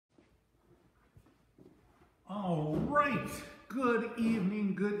All right. Good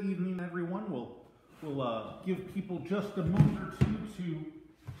evening, everyone. We'll give people just a moment or two to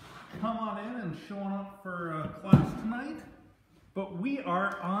come on in and showing up for class tonight. But we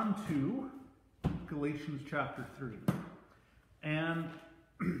are on to Galatians chapter 3. And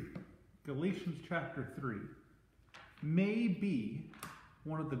Galatians chapter 3 may be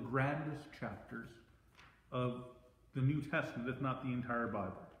one of the grandest chapters of the New Testament, if not the entire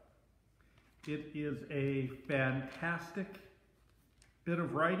Bible. It is a fantastic bit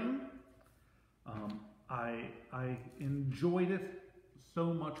of writing. I enjoyed it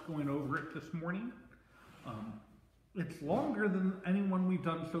so much going over it this morning. It's longer than any one we've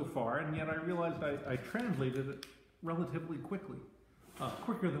done so far, and yet I realized I translated it relatively quickly,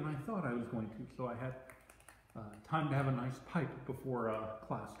 quicker than I thought I was going to, so I had time to have a nice pipe before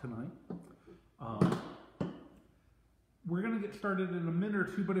class tonight. We're going to get started in a minute or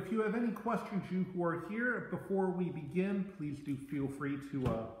two, but if you have any questions, you who are here, before we begin, please do feel free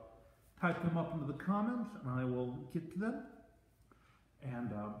to type them up into the comments, and I will get to them.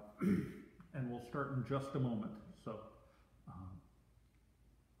 And we'll start in just a moment. So,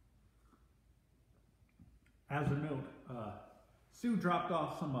 as a note, Sue dropped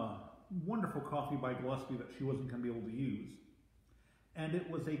off some wonderful coffee by Gillespie that she wasn't going to be able to use. And it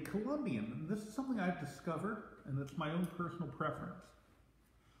was a Colombian. And this is something I've discovered, and it's my own personal preference.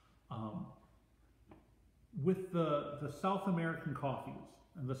 With the South American coffees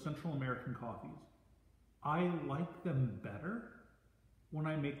and the Central American coffees, I like them better when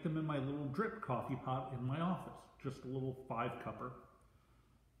I make them in my little drip coffee pot in my office. Just a little 5-cupper.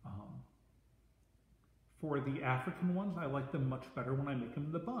 For the African ones, I like them much better when I make them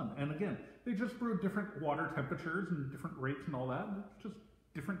in the bun. And again, they just brew different water temperatures and different rates and all that. And it's just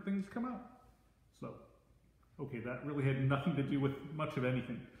different things come out. So, okay, that really had nothing to do with much of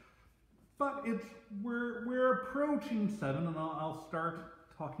anything. But we're approaching 7, and I'll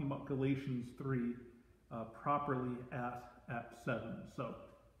start talking about Galatians 3 properly at 7. So,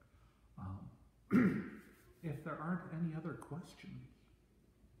 if there aren't any other questions,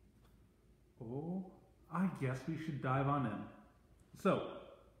 I guess we should dive on in. So,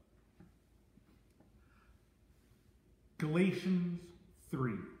 Galatians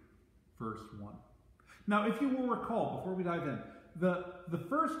 3, verse 1. Now, if you will recall, before we dive in, the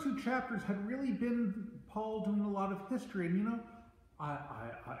first 2 chapters had really been Paul doing a lot of history. And, you know,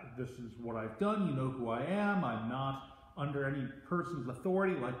 this is what I've done. You know who I am. I'm not under any person's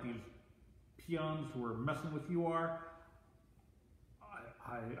authority like these peons who are messing with you are.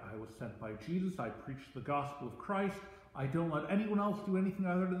 I was sent by Jesus. I preached the gospel of Christ. I don't let anyone else do anything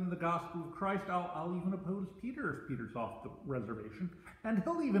other than the gospel of Christ. I'll even oppose Peter if Peter's off the reservation, and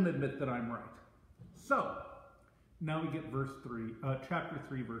he'll even admit that I'm right. So, now we get chapter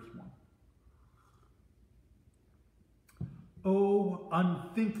 3, verse 1. O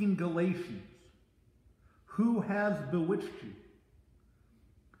unthinking Galatians, who has bewitched you?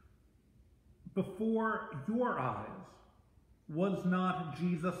 Before your eyes was not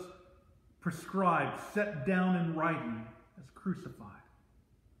Jesus prescribed, set down in writing as crucified?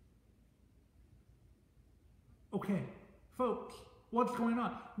 Okay, folks, what's going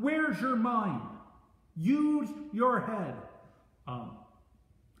on? Where's your mind? Use your head.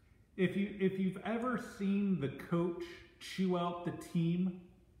 If you've ever seen the coach chew out the team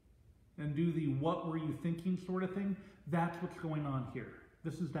and do the what were you thinking sort of thing, that's what's going on here.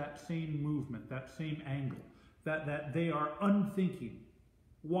 This is that same movement, that same angle. That they are unthinking.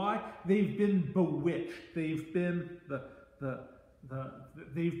 Why? They've been bewitched. They've been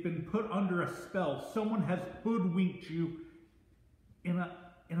they've been put under a spell. Someone has hoodwinked you in a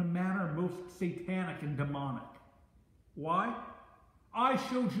manner most satanic and demonic. Why? I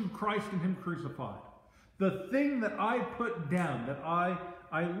showed you Christ and Him crucified. The thing that I put down, that I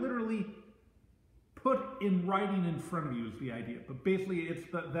literally put in writing in front of you is the idea. But basically it's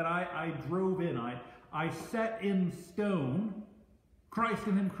that I drove in. I set in stone Christ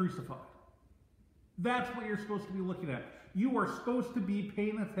and Him crucified. That's what you're supposed to be looking at. You are supposed to be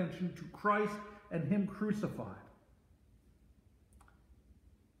paying attention to Christ and Him crucified.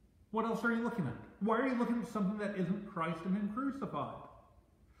 What else are you looking at? Why are you looking at something that isn't Christ and Him crucified?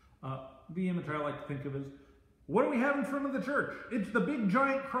 The image I like to think of is, what do we have in front of the church? It's the big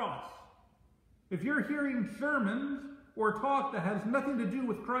giant cross. If you're hearing sermons or talk that has nothing to do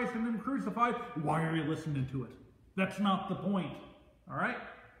with Christ and Him crucified, why are you listening to it? That's not the point. All right?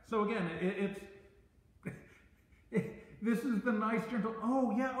 So again, this is the nice, gentle,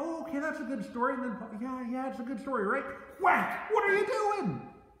 oh yeah, oh okay, that's a good story. And then, yeah, it's a good story, right? Whack! What are you doing?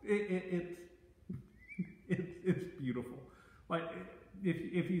 It's beautiful. Like,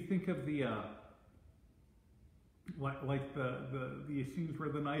 if you think of the Like the scenes where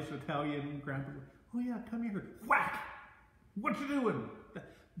the nice Italian grandpa, oh yeah, come here, whack! What you doing?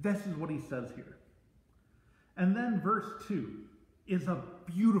 This is what he says here. And then verse 2 is a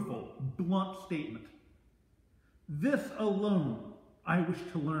beautiful, blunt statement. This alone I wish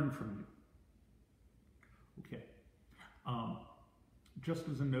to learn from you. Okay. Just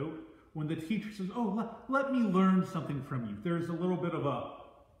as a note, when the teacher says, oh, let me learn something from you, there's a little bit of a,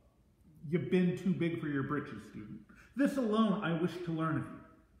 you've been too big for your britches, student. This alone I wish to learn of you.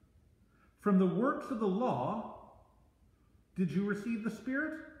 From the works of the law, did you receive the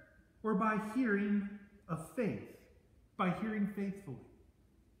Spirit, or by hearing of faith? By hearing faithfully.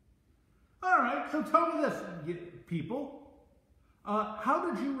 All right, so tell me this, people.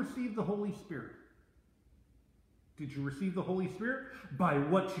 How did you receive the Holy Spirit? Did you receive the Holy Spirit by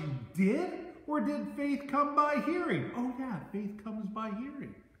what you did, or did faith come by hearing? Oh yeah, faith comes by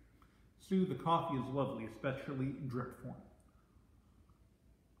hearing. Sue, the coffee is lovely, especially in drip form.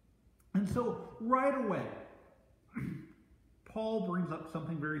 And so, right away, Paul brings up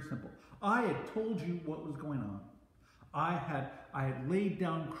something very simple. I had told you what was going on. I had laid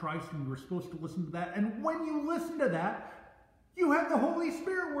down Christ, and you were supposed to listen to that. And when you listen to that, you had the Holy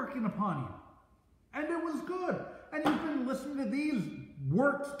Spirit working upon you. And it was good. And you've been listening to these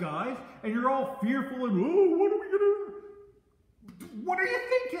works guys, and you're all fearful and, oh, what are we going to do? What are you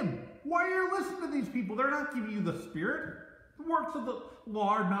thinking? Why are you listening to these people? They're not giving you the Spirit. The works of the law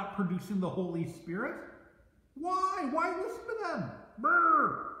are not producing the Holy Spirit. Why? Why listen to them?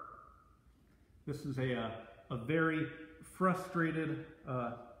 Brr. This is a very frustrated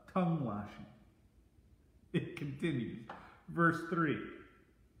tongue lashing. It continues. Verse 3.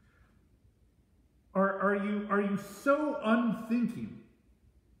 Are you so unthinking?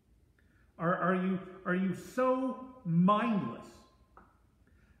 Are you so mindless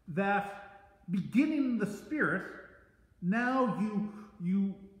that beginning in the Spirit, now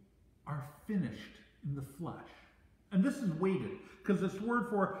you are finished in the flesh? And this is weighted, because this word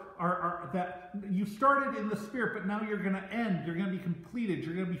for that you started in the Spirit, but now you're going to end, you're going to be completed,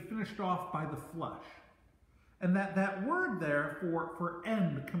 you're going to be finished off by the flesh. And that word there for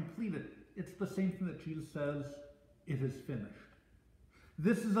end, completed, it's the same thing that Jesus says, it is finished.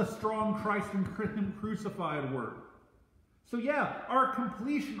 This is a strong Christ and Him crucified word. So yeah, our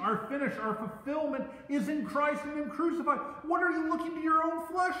completion, our finish, our fulfillment is in Christ and Him crucified. What are you looking to your own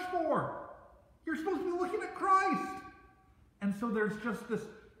flesh for? You're supposed to be looking at Christ. And so there's just this,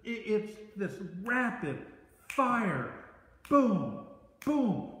 it's this rapid fire, boom,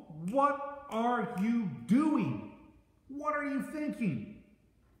 boom. What are you doing? What are you thinking?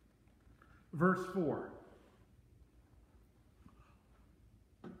 Verse 4.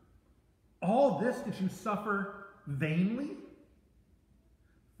 All this did you suffer vainly?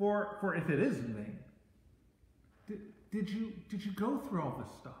 For if it is in vain, did you go through all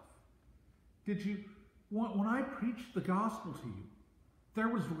this stuff? Did you, when I preached the gospel to you, there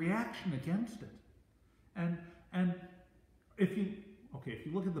was reaction against it. And if you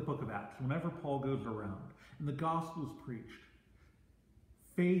look at the book of Acts, whenever Paul goes around and the gospel is preached,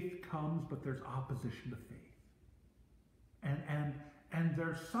 faith comes, but there's opposition to faith. And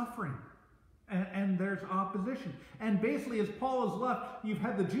there's suffering. And there's opposition. And basically, as Paul has left, you've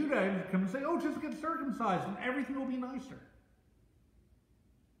had the Judaizers come and say, oh, just get circumcised and everything will be nicer.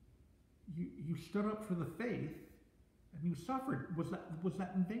 You stood up for the faith and you suffered. Was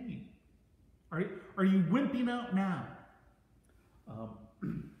that in vain? Are you wimping out now?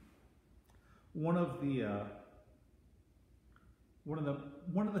 One of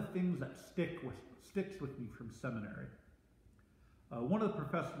the things that sticks with me from seminary. One of the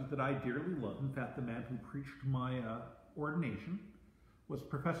professors that I dearly love, in fact, the man who preached my ordination, was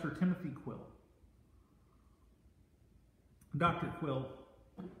Professor Timothy Quill. Dr. Quill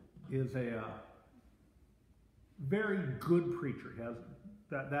is a very good preacher. He has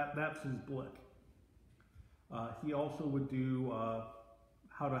that's his blick. He also would do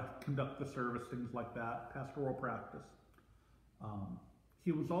how to conduct the service, things like that, pastoral practice.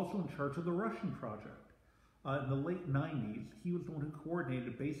 He was also in charge of the Russian project. In the late 90s, he was the one who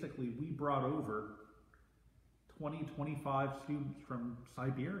coordinated. Basically, we brought over 20, 25 students from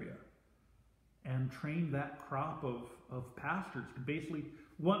Siberia and trained that crop of pastors. Basically,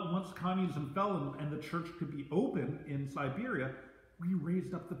 once communism fell and the church could be open in Siberia, we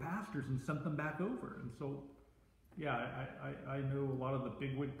raised up the pastors and sent them back over. And so, yeah, I know a lot of the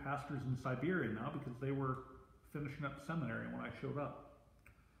bigwig pastors in Siberia now because they were finishing up seminary when I showed up.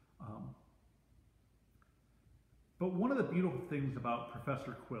 But one of the beautiful things about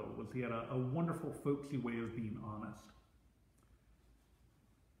Professor Quill was he had a wonderful folksy way of being honest.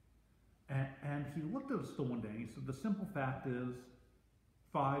 And he looked at us still one day and he said, the simple fact is,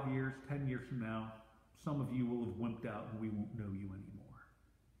 5 years, 10 years from now, some of you will have wimped out and we won't know you anymore.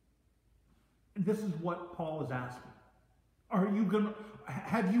 And this is what Paul is asking.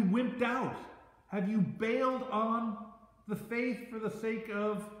 Have you wimped out? Have you bailed on the faith for the sake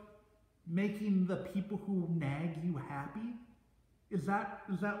of making the people who nag you happy? Is that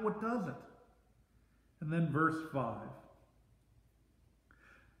what does it? And then verse 5.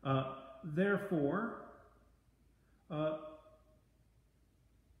 Therefore,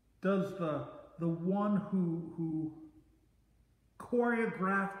 does the one who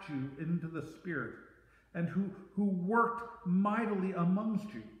choreographed you into the Spirit and who worked mightily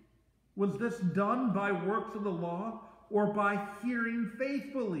amongst you, was this done by works of the law or by hearing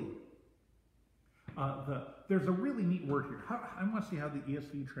faithfully? There's a really neat word here. I want to see how the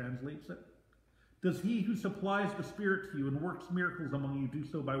ESV translates it. Does he who supplies the Spirit to you and works miracles among you do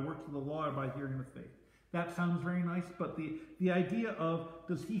so by works of the law or by hearing of faith? That sounds very nice, but the idea of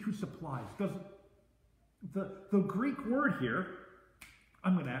does he who supplies, does the Greek word here, I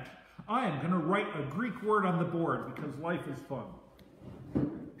am going to write a Greek word on the board because life is fun.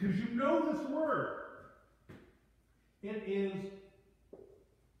 Because you know this word. It is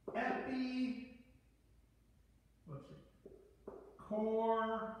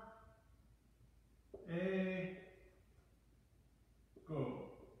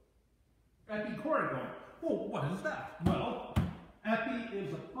Epicorego. Well, what is that? Well, epi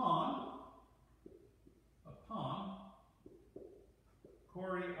is upon.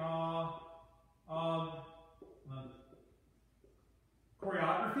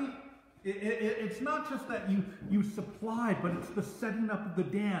 Choreography. It's not just that you supply, but it's the setting up of the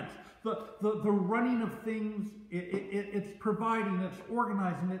dance, the running of things. It's providing, it's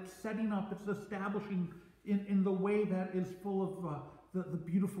organizing, it's setting up, it's establishing in the way that is full of the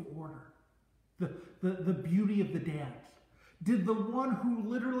beautiful order, the beauty of the dance. Did the one who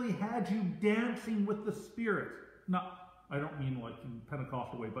literally had you dancing with the Spirit, not, I don't mean like in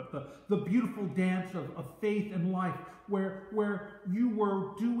Pentecostal way, but the beautiful dance of faith and life, where you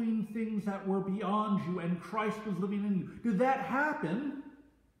were doing things that were beyond you and Christ was living in you. Did that happen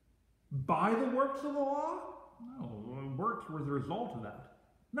by the works of the law? No, works were the result of that.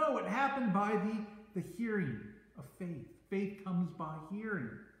 No, it happened by the hearing of faith. Faith comes by hearing.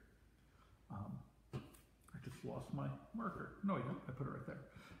 I just lost my marker. No, I don't. I put it right there.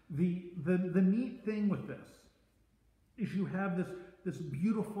 The neat thing with this is you have this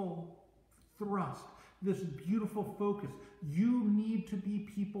beautiful thrust, this beautiful focus. You need to be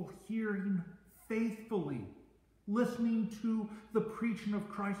people hearing faithfully, listening to the preaching of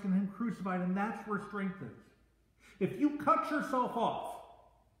Christ and Him crucified, and that's where strength is. If you cut yourself off,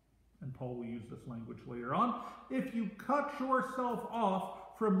 and Paul will use this language later on, if you cut yourself off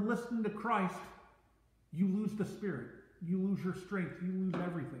from listening to Christ, you lose the Spirit, you lose your strength, you lose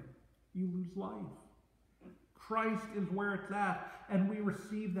everything, you lose life. Christ is where it's at, and we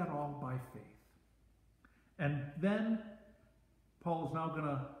receive that all by faith. And then Paul is now going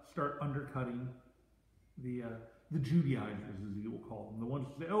to start undercutting the Judaizers, as he will call them, the ones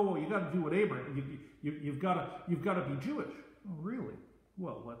who say, "Oh, well, you got to do what Abraham. You've got to be Jewish." Oh, really?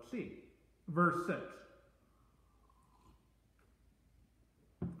 Well, let's see. Verse 6.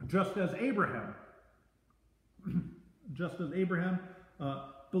 Just as Abraham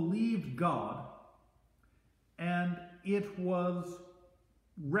believed God, and it was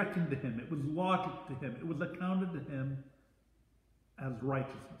reckoned to him, it was logic to him, it was accounted to him as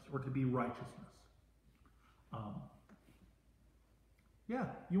righteousness, or to be righteousness. Yeah,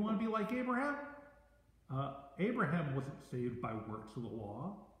 you want to be like Abraham? Abraham wasn't saved by works of the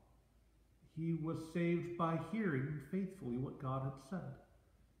law. He was saved by hearing faithfully what God had said.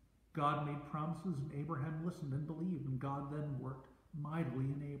 God made promises, and Abraham listened and believed, and God then worked mightily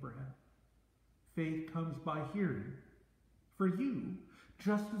in Abraham. Faith comes by hearing for you,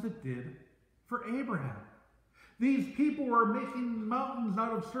 just as it did for Abraham. These people were making mountains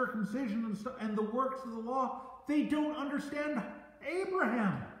out of circumcision and the works of the law. They don't understand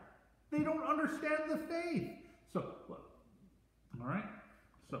Abraham. They don't understand the faith. So, look, all right?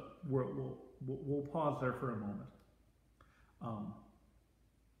 So, we'll pause there for a moment.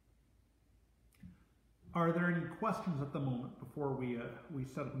 Are there any questions at the moment before we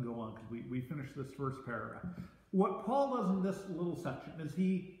set up and go on? Because we finished this first paragraph. What Paul does in this little section is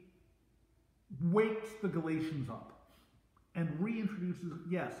he wakes the Galatians up and reintroduces,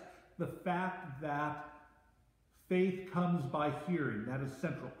 yes, the fact that faith comes by hearing. That is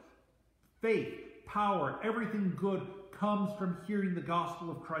central. Faith, power, everything good comes from hearing the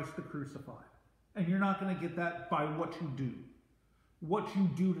gospel of Christ the crucified. And you're not going to get that by what you do. What you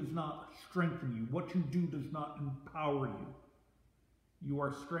do does not strengthen you. What you do does not empower you. You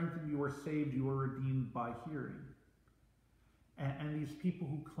are strengthened, you are saved, you are redeemed by hearing. And these people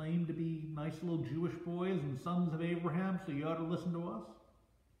who claim to be nice little Jewish boys and sons of Abraham, so you ought to listen to us,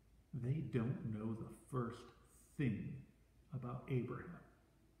 they don't know the first thing about Abraham.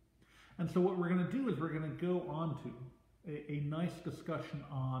 And so what we're going to do is we're going to go on to a nice discussion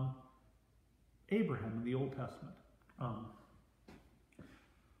on Abraham in the Old Testament.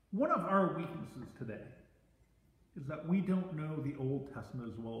 One of our weaknesses today is that we don't know the Old Testament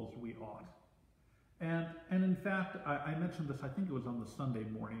as well as we ought. And in fact, I mentioned this, I think it was on the Sunday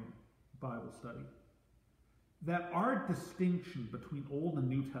morning Bible study, that our distinction between Old and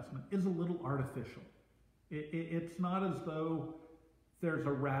New Testament is a little artificial. It's not as though there's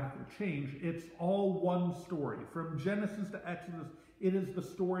a radical change. It's all one story. From Genesis to Exodus, it is the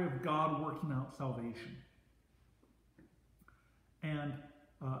story of God working out salvation. And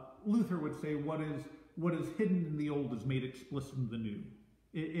Luther would say, what is hidden in the old is made explicit in the new.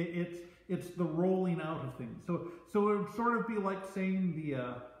 It's the rolling out of things. So it would sort of be like saying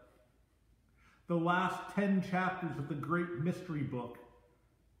the last 10 chapters of the great mystery book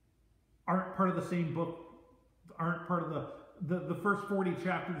aren't part of the same book, aren't part of the first 40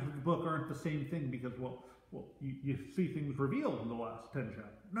 chapters of the book aren't the same thing because, well, you see things revealed in the last 10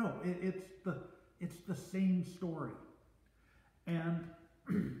 chapters. No, it's the same story. And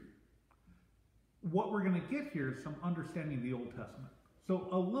what we're going to get here is some understanding of the Old Testament. So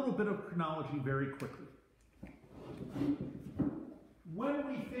a little bit of chronology very quickly. When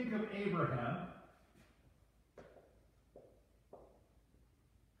we think of Abraham,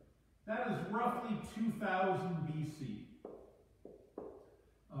 that is roughly 2000 BC.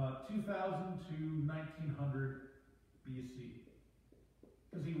 2000 to 1900 BC.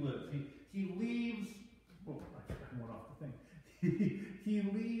 Because he lives. He leaves, well, I went off the thing. He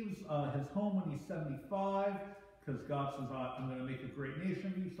leaves his home when he's 75, because God says, I'm going to make a great nation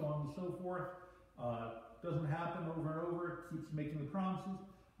of you, so on and so forth. Doesn't happen over and over, keeps making the promises.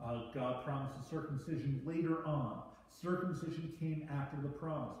 God promises circumcision later on. Circumcision came after the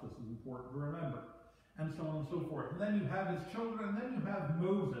promise. This is important to remember. And so on and so forth. And then you have his children, and then you have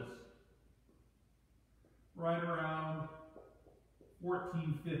Moses, right around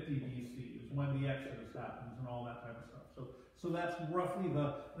 1450 BC is when the Exodus happens and all that type of stuff. So that's roughly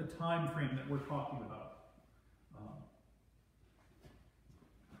the time frame that we're talking about.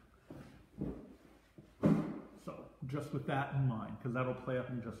 So just with that in mind, because that'll play up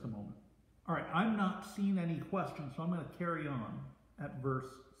in just a moment. All right, I'm not seeing any questions, so I'm going to carry on at verse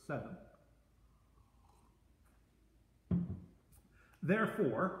 7.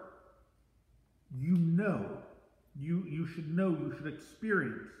 Therefore, you should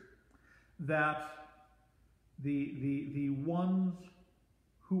experience that the ones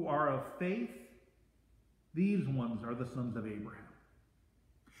who are of faith, these ones are the sons of Abraham.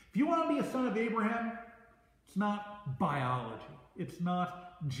 If you want to be a son of Abraham, it's not biology. It's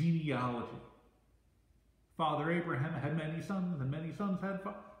not genealogy. Father Abraham had many sons, and many sons had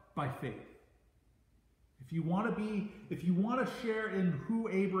by faith. If you want to share in who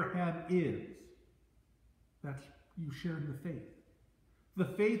Abraham is, that's you share in the faith. The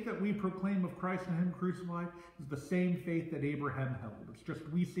faith that we proclaim of Christ and Him crucified is the same faith that Abraham held. It's just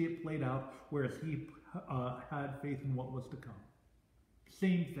we see it played out, whereas he had faith in what was to come.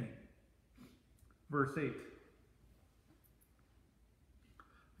 Same thing. Verse 8.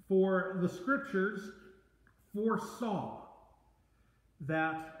 For the Scriptures foresaw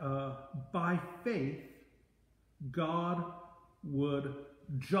that by faith God would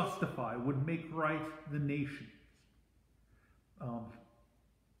justify, would make right the nations.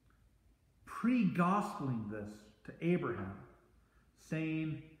 Pre-gospeling this to Abraham,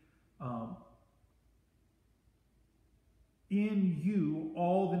 saying, in you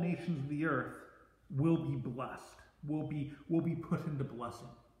all the nations of the earth will be blessed, will be put into blessing.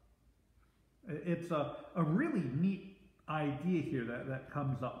 It's a really neat idea here that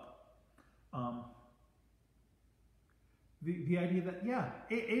comes up. The idea that,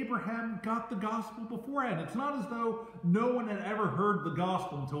 Abraham got the gospel beforehand. It's not as though no one had ever heard the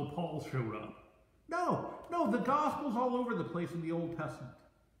gospel until Paul showed up. No, the gospel's all over the place in the Old Testament.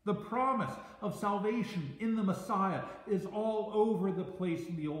 The promise of salvation in the Messiah is all over the place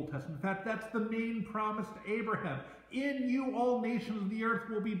in the Old Testament. In fact, that's the main promise to Abraham. In you all nations of the earth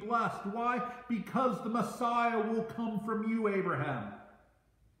will be blessed. Why? Because the Messiah will come from you, Abraham.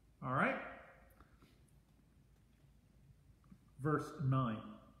 All right? Verse 9.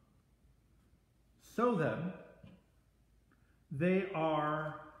 So then, they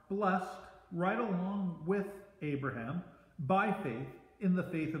are blessed right along with Abraham, by faith in the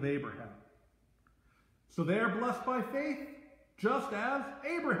faith of Abraham. So they are blessed by faith, just as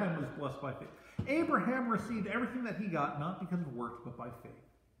Abraham was blessed by faith. Abraham received everything that he got, not because of works, but by faith.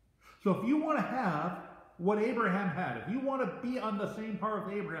 So if you want to have what Abraham had, if you want to be on the same par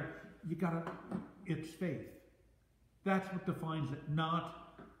with Abraham, it's faith. That's what defines it,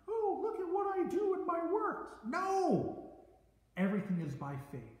 not, oh, look at what I do in my works. No! Everything is by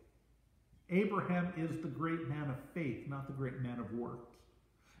faith. Abraham is the great man of faith, not the great man of works.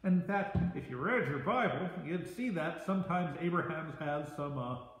 And in fact, if you read your Bible, you'd see that sometimes Abraham has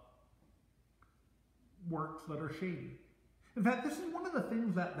some works that are shady. In fact, this is one of the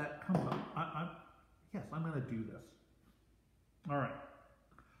things that comes up. Yes, I'm going to do this. All right.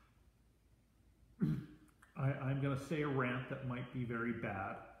 I'm going to say a rant that might be very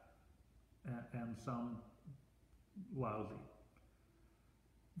bad and some lousy.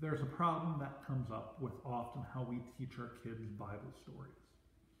 There's a problem that comes up with often how we teach our kids Bible stories.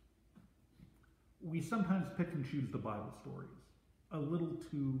 We sometimes pick and choose the Bible stories a little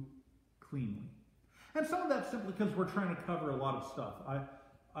too cleanly. And some of that's simply because we're trying to cover a lot of stuff.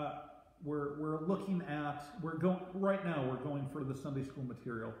 We're going for the Sunday school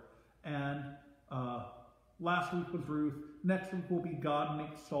material. And last week was Ruth. Next week will be God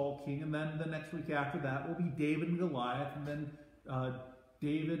makes Saul king. And then the next week after that will be David and Goliath. And then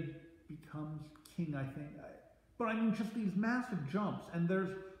David becomes king, I think. But I mean, just these massive jumps. And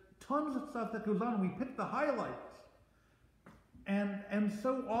there's tons of stuff that goes on. And we pick the highlights. And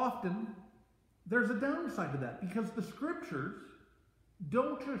so often, there's a downside to that. Because the scriptures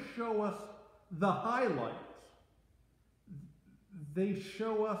don't just show us the highlights. They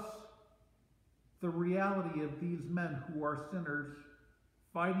show us the reality of these men who are sinners,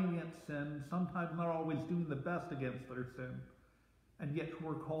 fighting against sin, sometimes not always doing the best against their sin, and yet who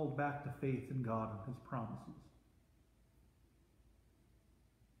are called back to faith in God and his promises.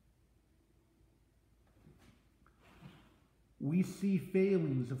 We see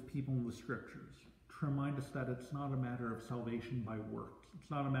failings of people in the scriptures to remind us that it's not a matter of salvation by works. It's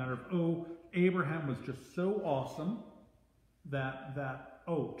not a matter of, oh, Abraham was just so awesome that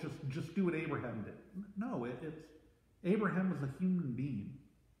just do what Abraham did. No, it's Abraham was a human being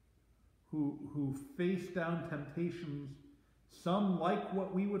who faced down temptations, some like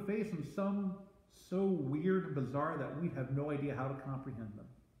what we would face, and some so weird and bizarre that we have no idea how to comprehend them.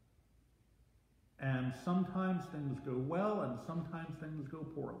 And sometimes things go well, and sometimes things go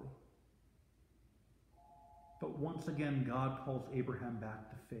poorly. But once again, God calls Abraham back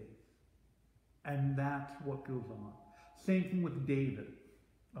to faith. And that's what goes on. Same thing with David.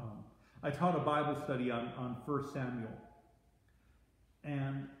 I taught a Bible study on 1 Samuel.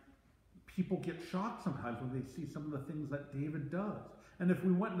 And people get shocked sometimes when they see some of the things that David does. And if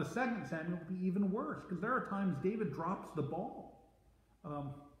we went into 2 Samuel, it would be even worse, because there are times David drops the ball.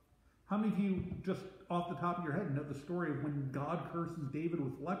 How many of you, just off the top of your head, know the story of when God curses David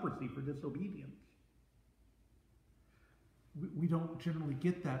with leprosy for disobedience? We don't generally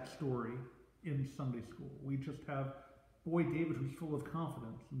get that story in Sunday school. We just have, boy, David who's full of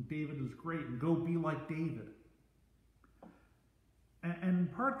confidence, and David is great, and go be like David. And in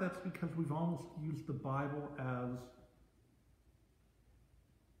part that's because we've almost used the Bible as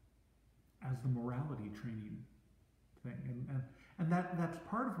the morality training thing. And that's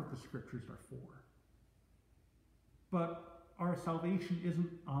part of what the scriptures are for. But our salvation isn't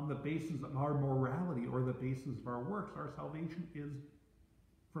on the basis of our morality or the basis of our works. Our salvation is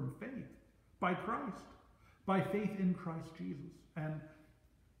from faith, by Christ, by faith in Christ Jesus.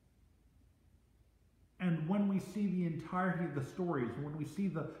 And when we see the entirety of the stories, when we see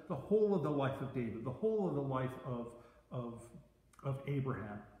the whole of the life of David, the whole of the life of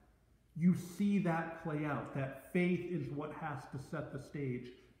Abraham, you see that play out, that faith is what has to set the stage,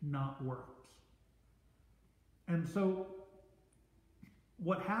 not works. And so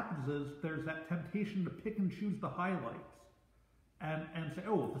what happens is there's that temptation to pick and choose the highlights and say,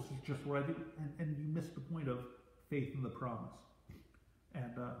 oh, this is just what I do, and you miss the point of faith in the promise.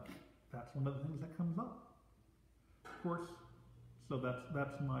 And that's one of the things that comes up. Of course, so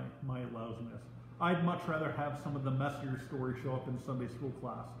that's my lousiness. I'd much rather have some of the messier stories show up in Sunday school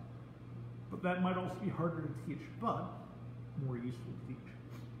class. But that might also be harder to teach, but more useful to teach.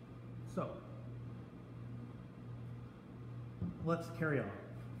 So, let's carry on.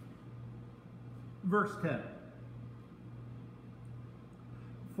 Verse 10.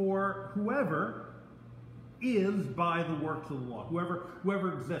 For whoever is by the works of the law,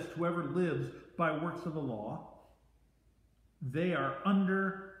 whoever exists, whoever lives by works of the law, they are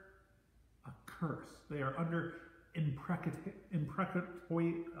under a curse. They are under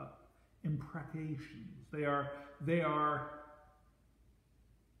imprecations. They are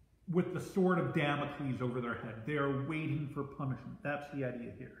with the sword of Damocles over their head. They are waiting for punishment. That's the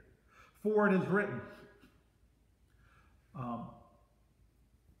idea here. For it is written,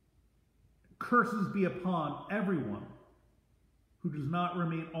 curses be upon everyone who does not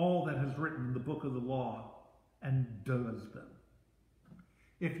remain all that is written in the book of the law and does them.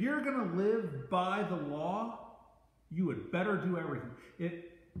 If you're going to live by the law, you had better do everything.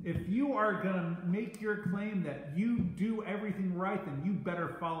 If you are going to make your claim that you do everything right, then you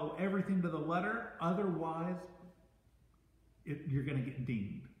better follow everything to the letter. Otherwise, you're going to get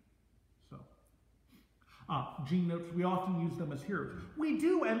dinged. So, Gene notes, we often use them as heroes. We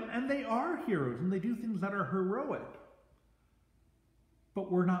do, and they are heroes, and they do things that are heroic. But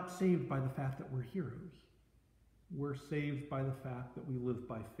we're not saved by the fact that we're heroes. We're saved by the fact that we live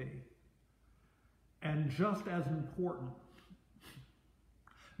by faith. And just as important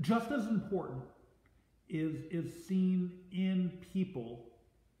is seen in people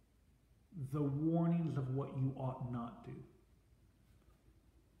the warnings of what you ought not do.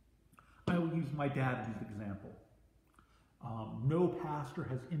 I will use my dad as an example. No pastor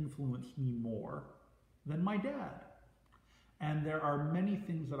has influenced me more than my dad. And there are many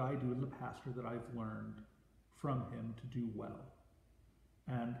things that I do as a pastor that I've learned from him to do well.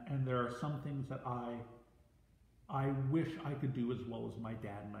 And there are some things that I wish I could do as well as my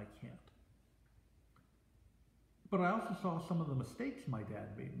dad, and I can't. But I also saw some of the mistakes my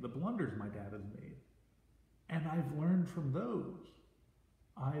dad made, the blunders my dad has made. And I've learned from those.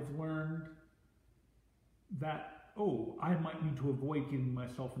 I've learned that, I might need to avoid getting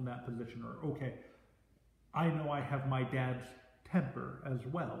myself in that position, or, okay, I know I have my dad's temper as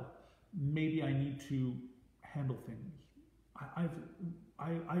well. Maybe I need to handle things.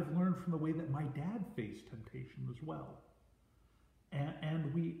 I've learned from the way that my dad faced temptation as well.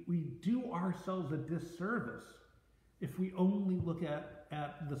 And we do ourselves a disservice if we only look at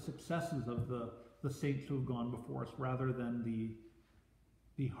the successes of the saints who have gone before us rather than the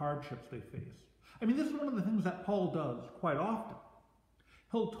hardships they face. I mean, this is one of the things that Paul does quite often.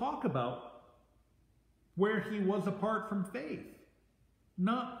 He'll talk about where he was apart from faith.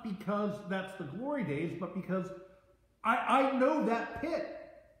 Not because that's the glory days, but because I know that pit.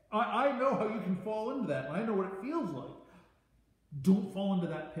 I know how you can fall into that. And I know what it feels like. Don't fall into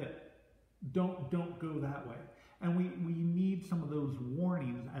that pit. Don't go that way. And we need some of those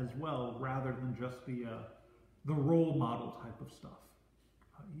warnings as well, rather than just the role model type of stuff.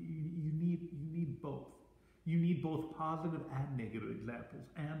 You need both. You need both positive and negative examples.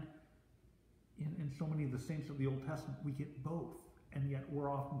 And in so many of the saints of the Old Testament, we get both. And yet we're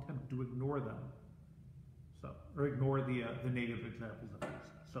often tempted to ignore them. Or ignore the negative examples at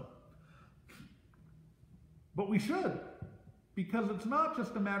least. But we should. Because it's not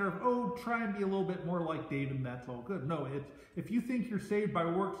just a matter of, try and be a little bit more like David and that's all good. No, it's if you think you're saved by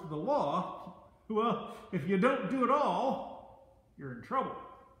works of the law, well, if you don't do it all, you're in trouble.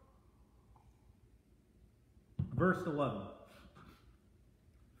 Verse 11.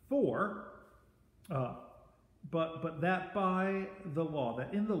 But that by the law,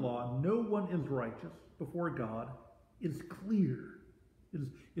 that in the law, no one is righteous before God is clear,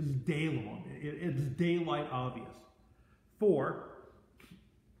 is day long. It's daylight obvious. For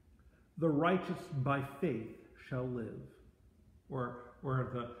the righteous by faith shall live, or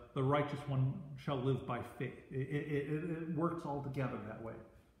the righteous one shall live by faith. It works all together that way.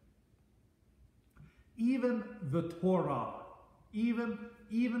 Even the Torah,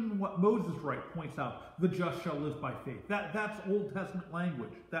 even what Moses points out, the just shall live by faith. That's Old Testament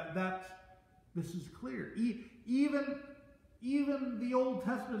language. This is clear. Even the Old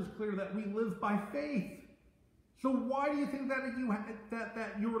Testament is clear that we live by faith. So why do you think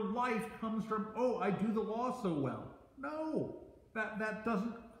that your life comes from, I do the law so well? No, that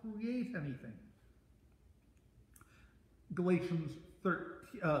doesn't create anything. Galatians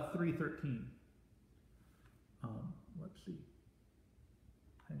 3:13. Let's see.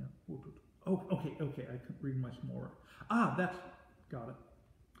 Hang on. Okay. I couldn't read my small word. Got it.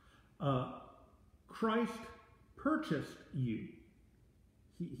 Christ purchased you.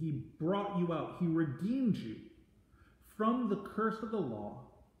 He brought you out. He redeemed you from the curse of the law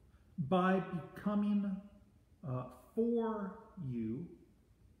by becoming for you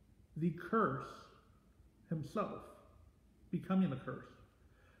the curse himself. Becoming a curse.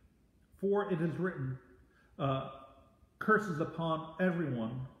 For it is written, curses upon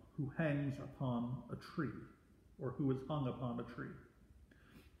everyone who hangs upon a tree, or who is hung upon a tree.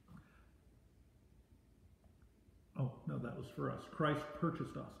 Oh, no, that was for us. Christ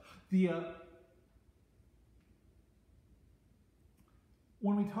purchased us.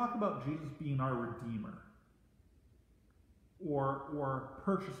 when we talk about Jesus being our Redeemer, or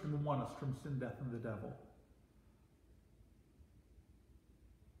purchased and won us from sin, death, and the devil,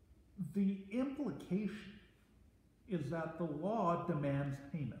 the implication is that the law demands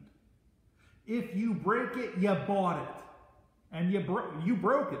payment. If you break it, you bought it. And you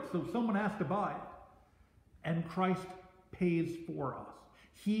broke it, so someone has to buy it. And Christ pays for us.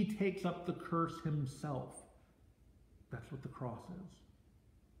 He takes up the curse himself. That's what the cross is.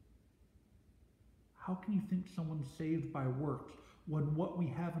 How can you think someone's saved by works when what we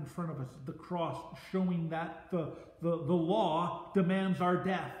have in front of us is the cross, showing that the law demands our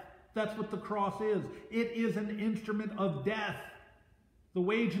death? That's what the cross is. It is an instrument of death. The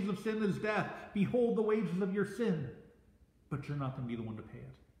wages of sin is death. Behold the wages of your sin. But you're not going to be the one to pay it.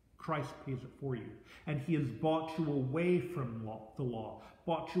 Christ pays it for you. And he has bought you away from the law,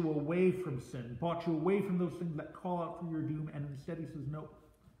 bought you away from sin, bought you away from those things that call out for your doom. And instead he says, no,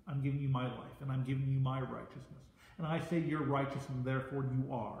 I'm giving you my life, and I'm giving you my righteousness. And I say you're righteous, and therefore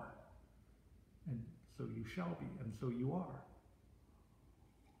you are. And so you shall be, and so you are.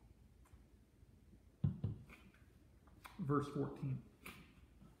 Verse 14.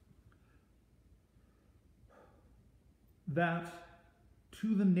 That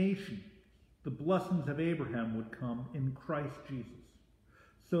to the nations the blessings of Abraham would come in Christ Jesus,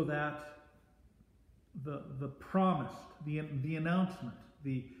 so that the promised, the announcement,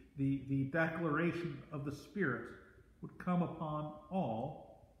 the declaration of the Spirit would come upon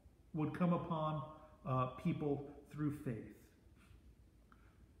all, would come upon people through faith.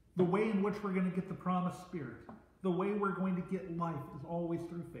 The way in which we're going to get the promised Spirit, the way we're going to get life is always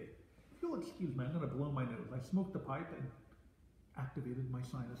through faith. If you'll excuse me, I'm going to blow my nose. I smoked a pipe and activated my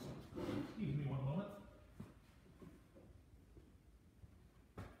sinuses. Excuse me one moment.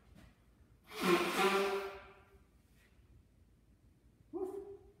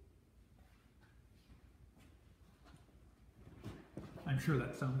 I'm sure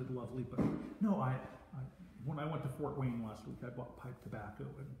that sounded lovely, but no, when I went to Fort Wayne last week, I bought pipe tobacco,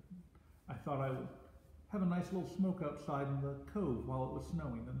 and I thought I would have a nice little smoke outside in the cove while it was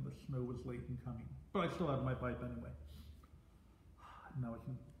snowing, and the snow was late in coming. But I still had my pipe anyway. Now I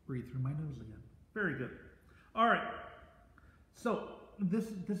can breathe through my nose again. Very good. All right. So this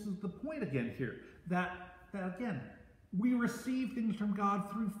is the point again here, that again, we receive things from God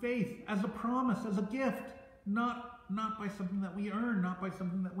through faith, as a promise, as a gift, not by something that we earn, not by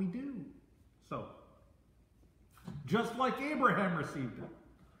something that we do. So, just like Abraham received it.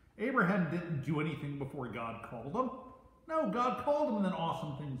 Abraham didn't do anything before God called him. No, God called him and then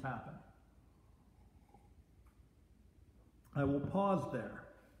awesome things happened. I will pause there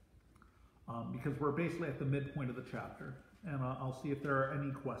because we're basically at the midpoint of the chapter, and I'll see if there are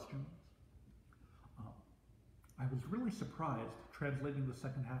any questions. I was really surprised translating the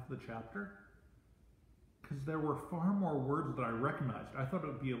second half of the chapter because there were far more words that I recognized. I thought it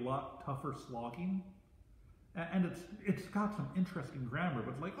would be a lot tougher slogging. And it's got some interesting grammar,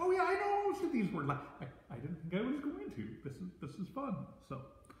 but it's like, oh yeah, I know most of these words. I didn't think I was going to. This is fun. So,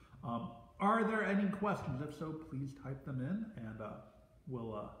 are there any questions? If so, please type them in, and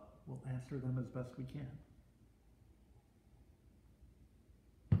we'll answer them as best we can.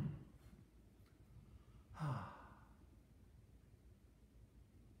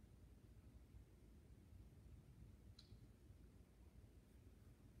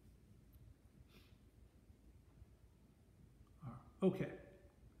 Okay.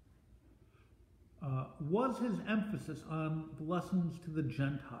 Was his emphasis on blessings to the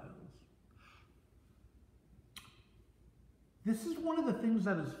Gentiles? This is one of the things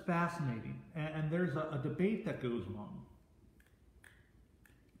that is fascinating, and there's a debate that goes on.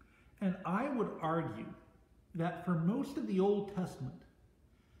 And I would argue that for most of the Old Testament,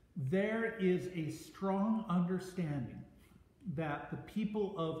 there is a strong understanding that the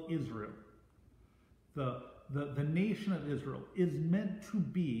people of Israel, the nation of Israel, is meant to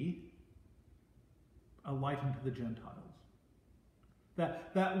be a light unto the Gentiles.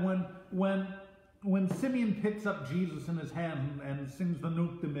 That when Simeon picks up Jesus in his hand and sings the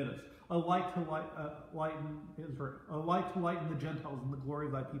Nunc Dimittis, a light to lighten Israel, a light to lighten the Gentiles in the glory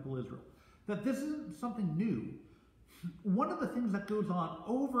of thy people Israel, that this isn't something new. One of the things that goes on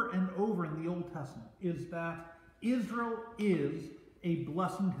over and over in the Old Testament is that Israel is a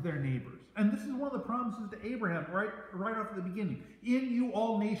blessing to their neighbors. And this is one of the promises to Abraham right off at the beginning. In you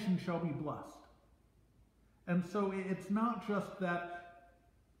all nations shall be blessed. And so it's not just that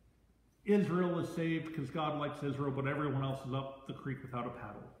Israel is saved because God likes Israel, but everyone else is up the creek without a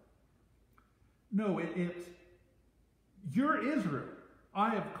paddle. No, it's you're Israel. I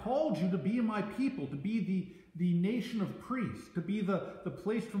have called you to be my people, to be the nation of priests, to be the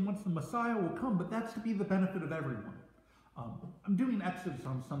place from whence the Messiah will come, but that's to be the benefit of everyone. I'm doing Exodus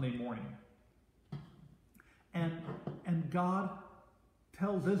on Sunday morning. And God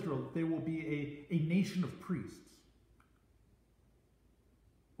tells Israel that they will be a nation of priests.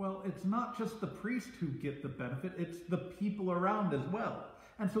 Well, it's not just the priests who get the benefit, it's the people around as well.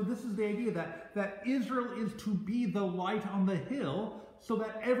 And so this is the idea that Israel is to be the light on the hill so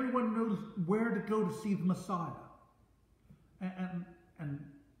that everyone knows where to go to see the Messiah. And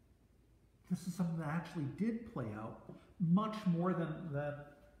this is something that actually did play out much more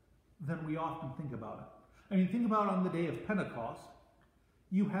than we often think about it. I mean, think about on the day of Pentecost.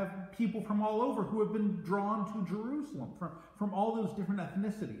 You have people from all over who have been drawn to Jerusalem, from all those different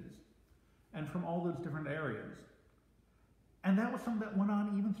ethnicities and from all those different areas. And that was something that went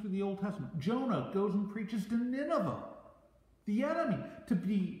on even through the Old Testament. Jonah goes and preaches to Nineveh, the enemy, to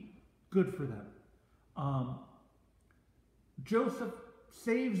be good for them. Joseph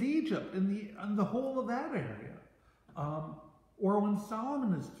saves Egypt and the whole of that area. Or when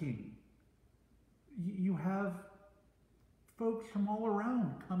Solomon is king, you have folks from all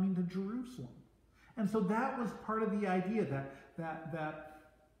around coming to Jerusalem. And so that was part of the idea that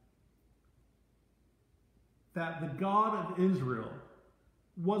the God of Israel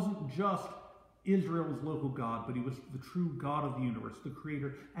wasn't just Israel's local God, but he was the true God of the universe, the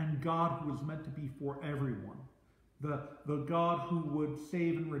creator, and God who was meant to be for everyone. The God who would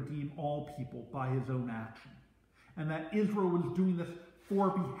save and redeem all people by his own action. And that Israel was doing this for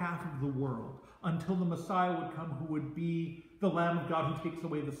behalf of the world until the Messiah would come, who would be the Lamb of God who takes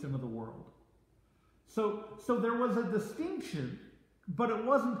away the sin of the world. So there was a distinction, but it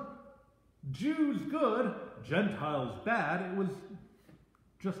wasn't Jews good, Gentiles bad. It was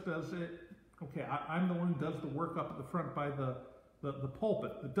just as it, okay, I'm the one who does the work up at the front by the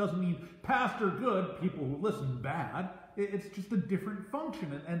pulpit. It doesn't mean pastor good, people who listen bad. It's just a different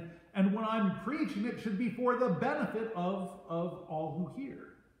function. And when I'm preaching, it should be for the benefit of all who hear.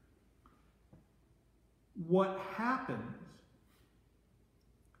 What happens,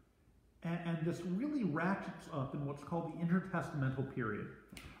 and this really ratchets up in what's called the intertestamental period.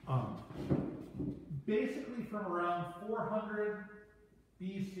 Basically from around 400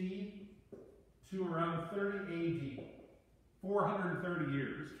 BC to around 30 AD. 430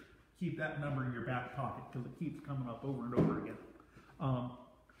 years. Keep that number in your back pocket because it keeps coming up over and over again.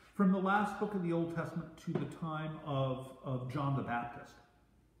 From the last book of the Old Testament to the time of John the Baptist,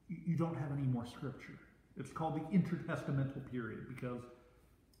 you don't have any more scripture. It's called the intertestamental period because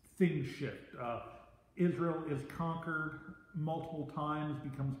things shift. Israel is conquered multiple times,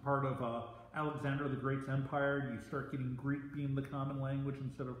 becomes part of Alexander the Great's empire. You start getting Greek being the common language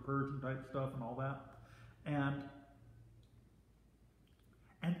instead of Persian type stuff and all that.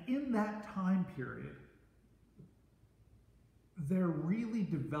 And in that time period, there really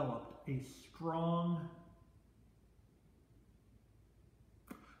developed a strong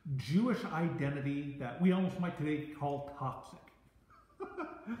Jewish identity that we almost might today call toxic.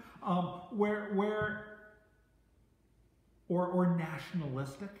 Or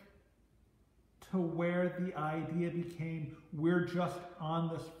nationalistic, to where the idea became we're just on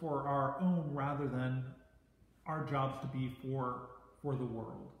this for our own rather than our jobs to be for the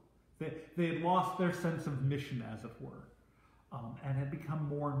world. They had lost their sense of mission, as it were, and had become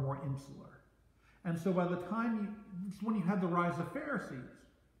more and more insular. And so by the time it's when you had the rise of Pharisees.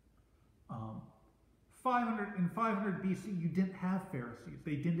 500 BC, you didn't have Pharisees.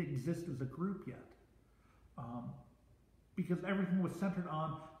 They didn't exist as a group yet. Because everything was centered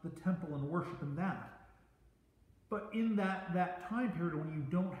on the temple and worship and that. But in that time period when you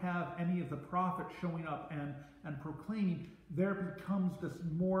don't have any of the prophets showing up and proclaiming, there becomes this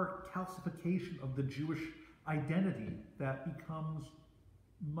more calcification of the Jewish identity that becomes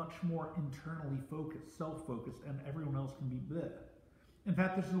much more internally focused, self-focused, and everyone else can be bleh. In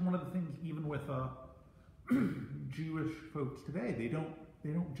fact, this is one of the things even with Jewish folks today. They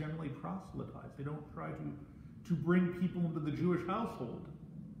don't generally proselytize. They don't try to bring people into the Jewish household.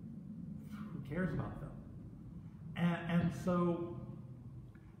 Who cares about them? And so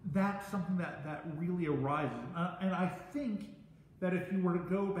that's something that really arises. And I think that if you were to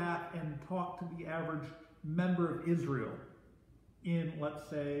go back and talk to the average member of Israel in, let's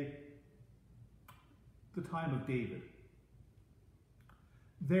say, the time of David,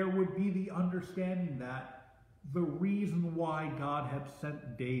 there would be the understanding that the reason why God had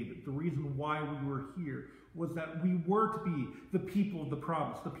sent David, the reason why we were here, was that we were to be the people of the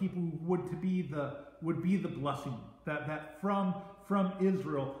promise, the people who would be the blessing, that from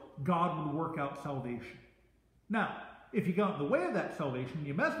Israel God would work out salvation. Now, if you got in the way of that salvation,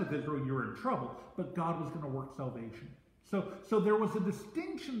 you messed with Israel, you were in trouble. But God was going to work salvation. So there was a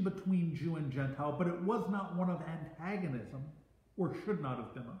distinction between Jew and Gentile, but it was not one of antagonism, or should not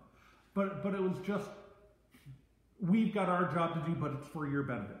have been. But it was just, we've got our job to do, but it's for your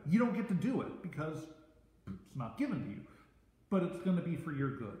benefit. You don't get to do it because it's not given to you, but it's going to be for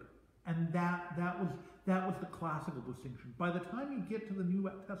your good. And that was the classical distinction. By the time you get to the New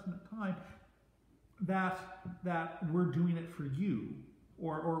Testament time, that we're doing it for you,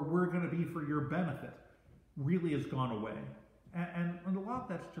 or we're going to be for your benefit, really has gone away. And a lot of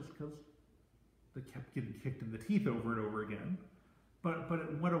that's just because they kept getting kicked in the teeth over and over again, but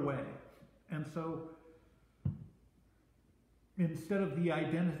it went away. And so instead of the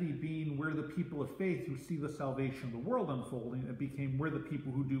identity being we're the people of faith who see the salvation of the world unfolding, it became we're the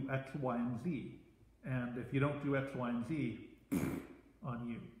people who do X, Y, and Z. And if you don't do X, Y, and Z, on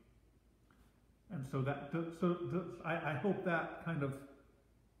you. And so I hope that kind of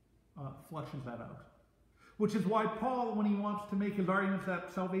fleshes that out. Which is why Paul, when he wants to make his arguments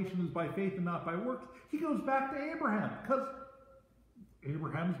that salvation is by faith and not by works, he goes back to Abraham, because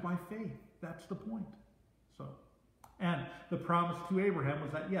Abraham is by faith. That's the point. So, and the promise to Abraham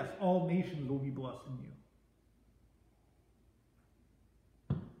was that, yes, all nations will be blessed in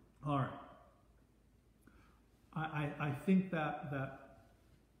you. All right. I think that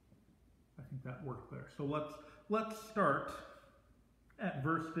worked there. So let's start at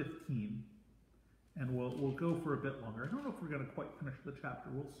verse 15. And we'll go for a bit longer. I don't know if we're going to quite finish the chapter.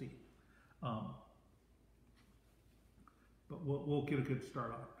 We'll see. But we'll get a good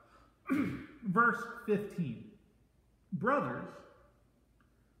start on it. Verse 15. Brothers,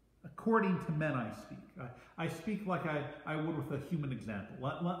 according to men I speak. I speak like I would with a human example.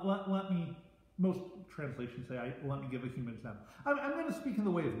 Let me, most translations say, let me give a human example. I'm going to speak in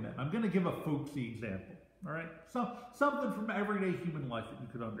the way of men. I'm going to give a folksy example. All right? Something from everyday human life that you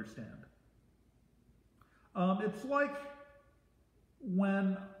could understand. It's like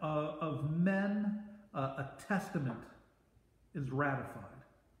when of men a testament is ratified.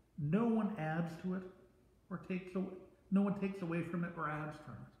 No one adds to it or takes away. No one takes away from it or adds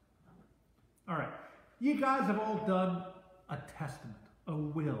from it. All right, you guys have all done a testament, a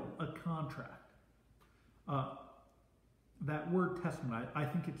will, a contract. That word testament, I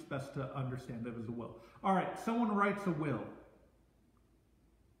think it's best to understand it as a will. All right, someone writes a will.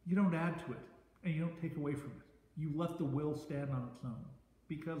 You don't add to it. And you don't take away from it. You let the will stand on its own,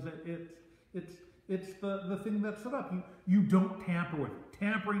 because it's the thing that's set up. You don't tamper with it.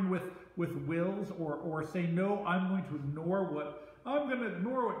 Tampering with wills or say, no, I'm going to ignore what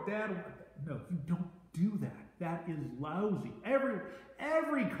Dad wants. No, you don't do that. That is lousy.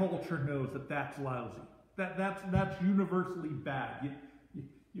 Every culture knows that that's lousy. That's universally bad.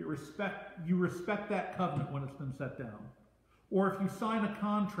 You respect that covenant when it's been set down. Or if you sign a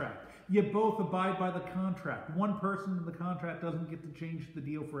contract, you both abide by the contract. One person in the contract doesn't get to change the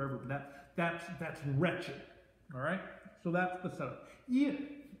deal forever, but that's wretched. All right? So that's the setup.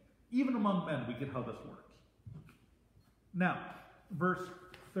 Even among men, we get how this works. Now, verse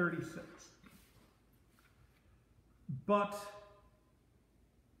 36. But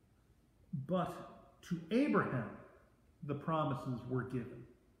to Abraham the promises were given,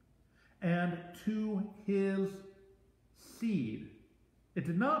 and to his seed. It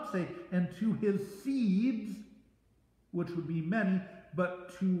did not say, and to his seeds, which would be many,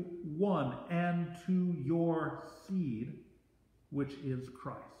 but to one, and to your seed, which is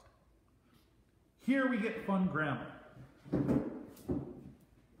Christ. Here we get fun grammar.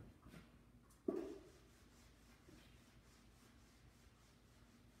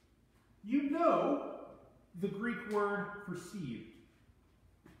 You know the Greek word for seed.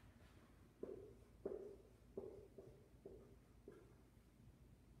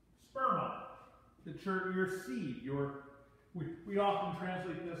 Sperma. It's your seed. We often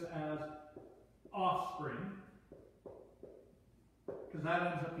translate this as offspring, because that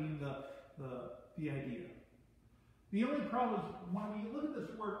ends up being the idea. The only problem is when we look at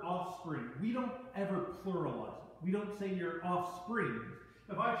this word offspring, we don't ever pluralize it. We don't say your offspring.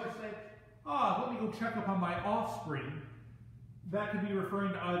 If I just say, let me go check up on my offspring, that could be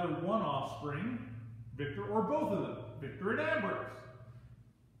referring to either one offspring, Victor, or both of them, Victor and Ambrose.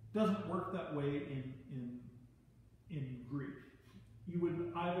 Doesn't work that way in Greek. You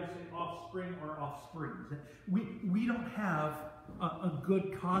would either say offspring or offsprings. We don't have a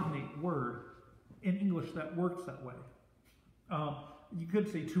good cognate word in English that works that way. You could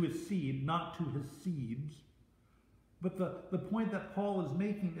say to his seed, not to his seeds. But the point that Paul is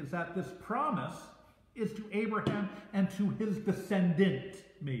making is that this promise is to Abraham and to his descendant,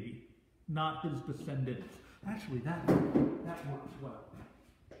 maybe, not his descendants. Actually, that works well.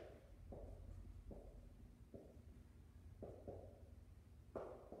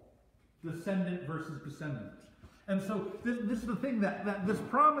 Descendant versus descendant. And so this is the thing that this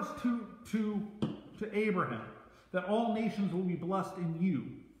promise to Abraham, that all nations will be blessed in you.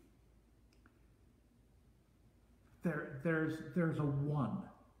 There's a one.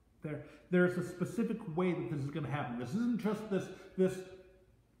 There's a specific way that this is going to happen. This isn't just this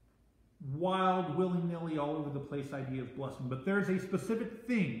wild, willy-nilly, all over the place idea of blessing, but there's a specific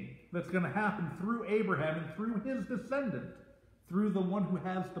thing that's going to happen through Abraham and through his descendant, through the one who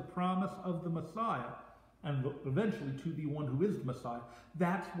has the promise of the Messiah, and eventually to the one who is the Messiah.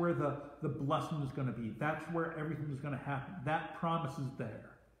 That's where the blessing is going to be. That's where everything is going to happen. That promise is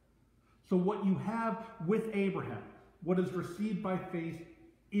there. So what you have with Abraham, what is received by faith,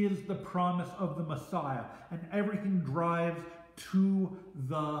 is the promise of the Messiah. And everything drives to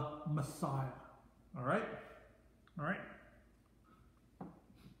the Messiah. All right? All right?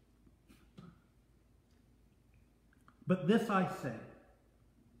 But this I say,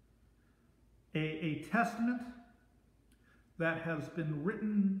 a testament that has been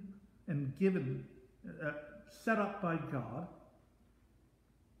written and given, set up by God,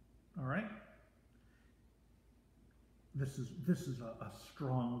 all right? This is a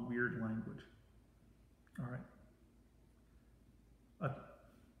strong, weird language. All right.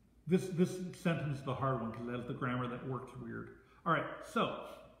 This sentence is the hard one because it has the grammar that works weird. All right, so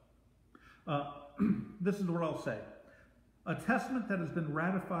this is what I'll say. A testament that has been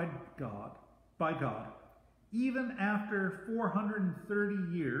ratified by God, even after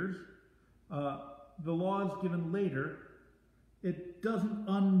 430 years, the law is given later. It doesn't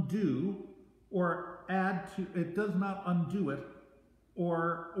undo or add to, it does not undo it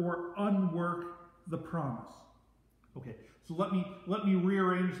or unwork the promise. Okay, so let me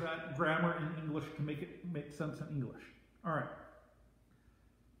rearrange that grammar in English to make it make sense in English. All right.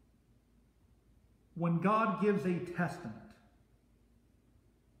 When God gives a testament,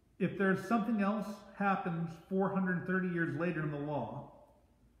 if there's something else happens 430 years later in the law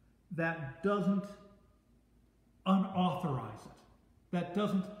that doesn't unauthorize it, that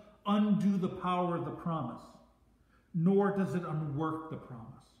doesn't undo the power of the promise, nor does it unwork the promise.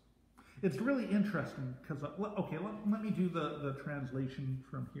 It's really interesting because, okay, let me do the translation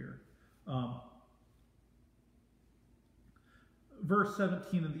from here. Verse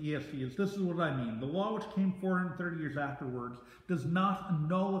 17 of the ESV is, this is what I mean. The law which came 430 years afterwards does not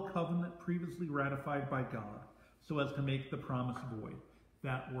annul a covenant previously ratified by God so as to make the promise void.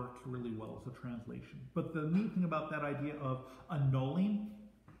 That works really well as a translation. But the neat thing about that idea of annulling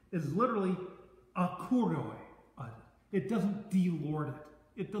is literally akuroi. It doesn't delord it.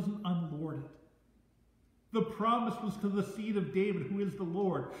 It doesn't unlord it. The promise was to the seed of David, who is the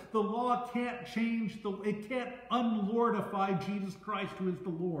Lord. The law can't change, it can't unlordify Jesus Christ, who is the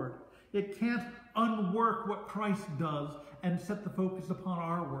Lord. It can't unwork what Christ does and set the focus upon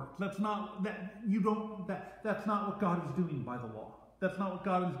our work. That's not what God is doing by the law. That's not what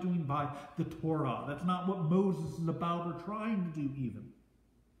God is doing by the Torah. That's not what Moses is about or trying to do even.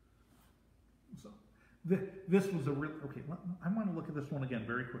 So this was a real, okay, I want to look at this one again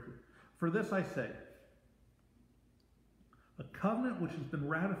very quickly. For this I say, a covenant which has been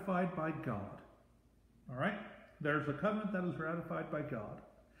ratified by God. All right? There's a covenant that is ratified by God.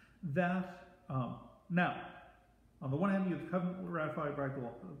 That, now, on the one hand, you have the covenant ratified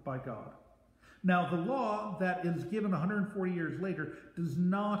by God. Now, the law that is given 140 years later does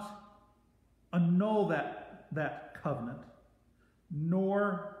not annul that covenant,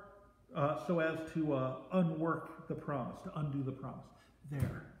 nor so as to unwork the promise, to undo the promise.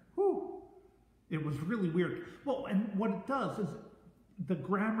 There. Whew. It was really weird. Well, and what it does is the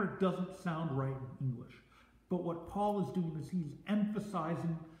grammar doesn't sound right in English. But what Paul is doing is he's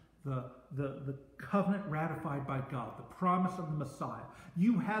emphasizing the covenant ratified by God, the promise of the Messiah.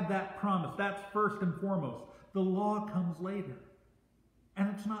 You had that promise. That's first and foremost. The law comes later. And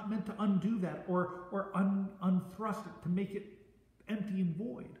it's not meant to undo that or unthrust it, to make it empty and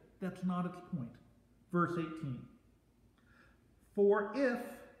void. That's not its point. Verse 18. For if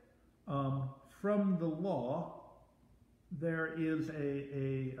from the law there is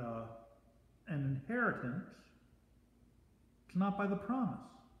an inheritance, it's not by the promise.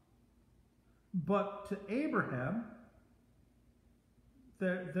 But to Abraham,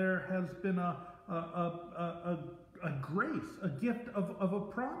 there has been a grace, a gift of a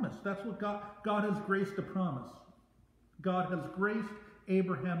promise. That's what God has graced a promise. God has graced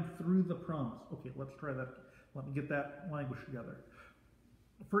Abraham through the promise. Okay, let's try that. Let me get that language together.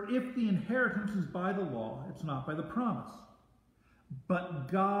 For if the inheritance is by the law, it's not by the promise.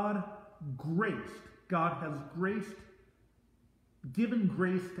 But God graced. God has given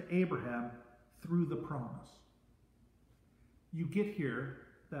grace to Abraham through the promise. You get here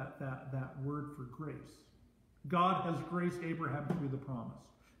that word for grace. God has graced Abraham through the promise.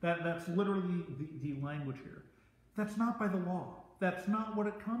 That's literally the language here. That's not by the law. That's not what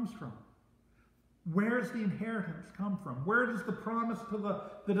it comes from. Where does the inheritance come from? Where does the promise to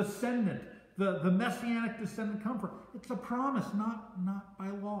the descendant, the messianic descendant come from? It's a promise, not by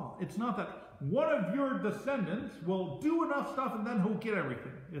law. It's not that one of your descendants will do enough stuff and then he'll get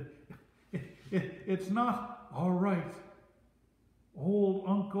everything. It's not, all right, old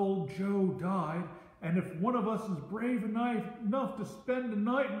Uncle Joe died, and if one of us is brave enough to spend the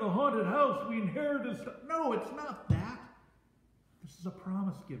night in the haunted house, we inherit his stuff. No, it's not that. This is a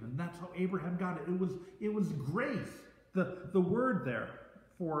promise given. That's how Abraham got it. It was grace. The word there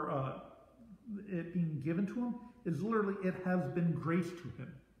for it being given to him is literally, it has been grace to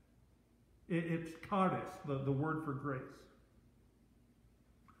him. It's charis, the word for grace.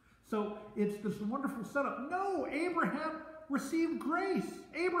 So it's this wonderful setup. No, Abraham received grace.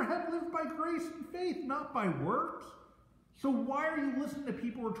 Abraham lived by grace and faith, not by works. So why are you listening to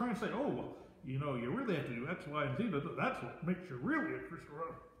people who are trying to say, oh, well, you know, you really have to do X, Y, and Z. That's what makes you really a Christian.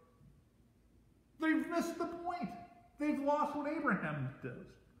 They've missed the point. They've lost what Abraham does.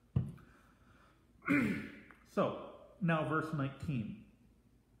 So, now verse 19.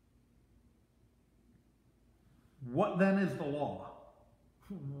 What then is the law?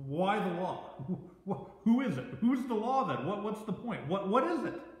 Why the law? Who is it? Who's the law then? What's the point? What is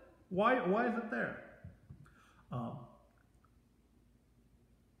it? Why is it there?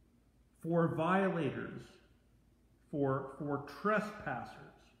 For violators, for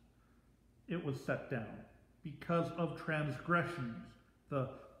trespassers, it was set down. Because of transgressions, the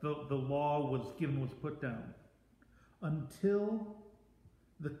law was put down. Until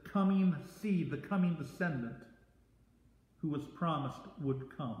the coming seed, the coming descendant, who was promised would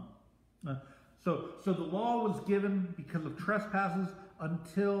come. So the law was given because of trespasses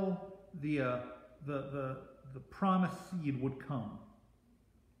until the promised seed would come.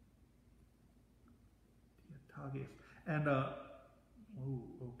 And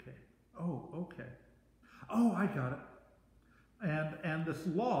okay. Oh, I got it. And this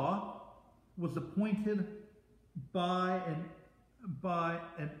law was appointed by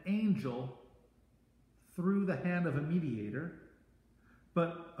an angel through the hand of a mediator,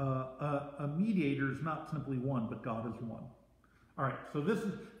 but a mediator is not simply one, but God is one. All right, so this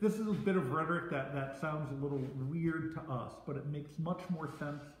is a bit of rhetoric that sounds a little weird to us, but it makes much more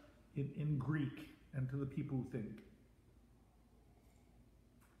sense in Greek and to the people who think.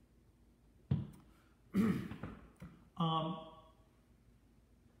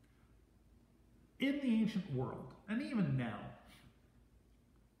 In the ancient world, and even now,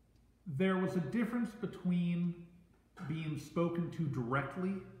 there was a difference between being spoken to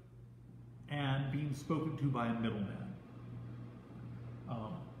directly and being spoken to by a middleman.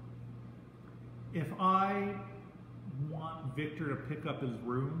 If I want Victor to pick up his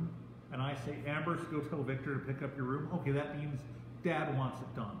room, and I say, Ambrose, go tell Victor to pick up your room, okay, that means Dad wants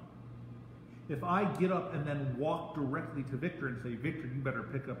it done. If I get up and then walk directly to Victor and say, Victor, you better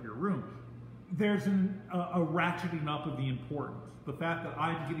pick up your room, there's a ratcheting up of the importance. The fact that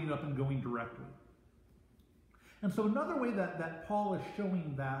I'm getting up and going directly. And so another way that Paul is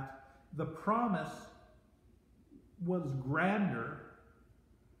showing that the promise was grander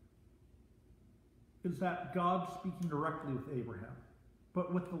is that God's speaking directly with Abraham.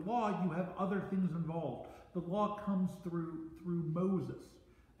 But with the law, you have other things involved. The law comes through Moses.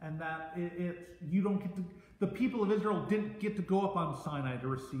 And that you don't get to, the people of Israel didn't get to go up on Sinai to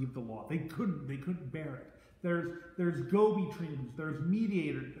receive the law. They couldn't bear it. There's go-betweens, there's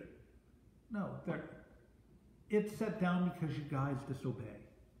mediators. No, it's set down because you guys disobey.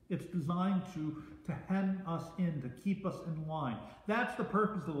 It's designed to hem us in, to keep us in line. That's the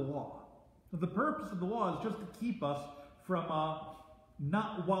purpose of the law. The purpose of the law is just to keep us from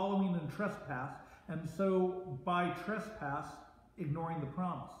not wallowing in trespass, and so by trespass, ignoring the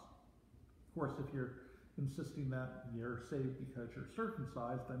promise. Of course, if you're insisting that you're saved because you're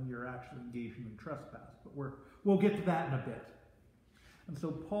circumcised, then you're actually engaging in trespass. But we'll get to that in a bit. And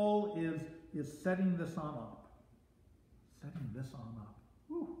so Paul is setting this on up. Setting this on up.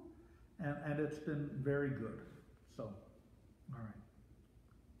 Whew. And it's been very good. So, all right.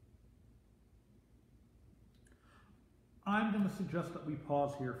 I'm going to suggest that we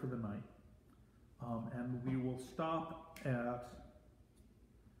pause here for the night. And we will stop at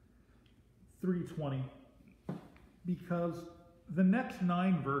 3:20, because the next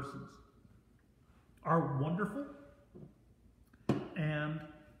 9 verses are wonderful, and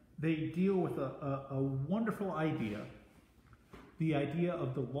they deal with a wonderful idea, the idea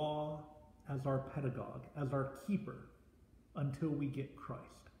of the law as our pedagogue, as our keeper, until we get Christ.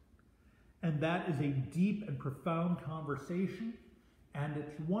 And that is a deep and profound conversation, and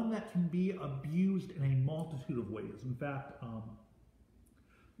it's one that can be abused in a multitude of ways. In fact,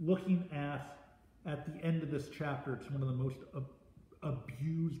 looking at the end of this chapter, it's one of the most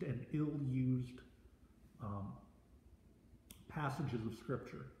abused and ill-used passages of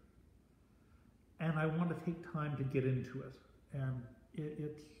Scripture. And I want to take time to get into it. And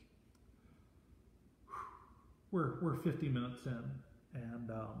we're 50 minutes in, and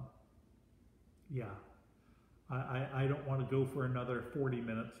yeah, I don't want to go for another 40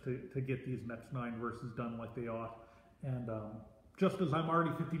 minutes to get these next 9 verses done like they ought. And just as I'm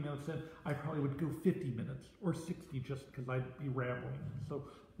already 50 minutes in, I probably would go 50 minutes or 60 just because I'd be rambling. So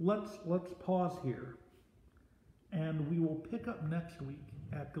let's pause here, and we will pick up next week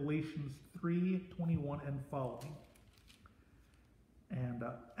at Galatians 3:21 and following.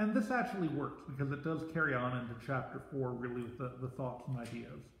 And this actually works because it does carry on into chapter 4, really, with the thoughts and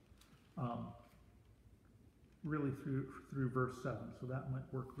ideas, really through verse 7. So that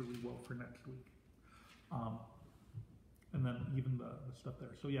might work really well for next week. And then even the stuff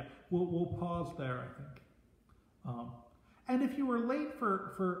there. So yeah, we'll pause there, I think. And if you were late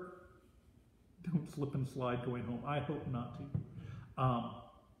for don't slip and slide going home. I hope not to.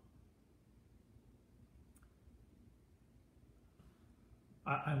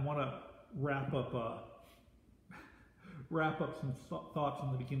 I want to wrap up some thoughts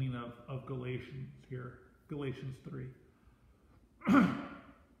in the beginning of Galatians here, Galatians 3.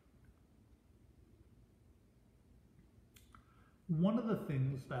 One of the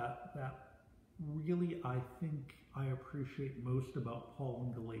things that really I think I appreciate most about Paul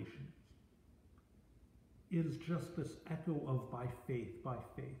in Galatians is just this echo of by faith.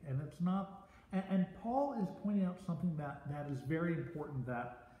 And it's not, and Paul is pointing out something that is very important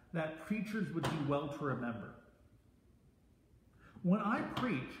that preachers would do well to remember. When I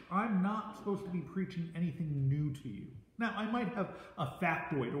preach, I'm not supposed to be preaching anything new to you. Now, I might have a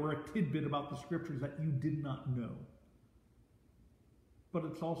factoid or a tidbit about the Scriptures that you did not know. But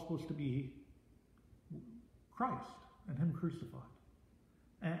it's all supposed to be Christ and Him crucified.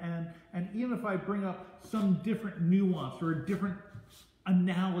 And even if I bring up some different nuance or a different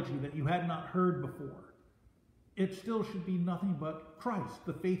analogy that you had not heard before, it still should be nothing but Christ,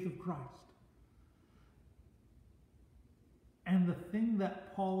 the faith of Christ. And the thing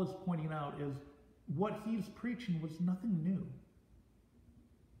that Paul is pointing out is what he's preaching was nothing new.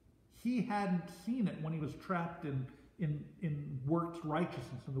 He hadn't seen it when he was trapped in works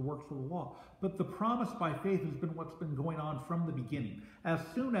righteousness and the works of the law. But the promise by faith has been what's been going on from the beginning. As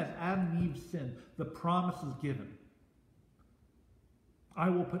soon as Adam and Eve sinned, the promise is given. I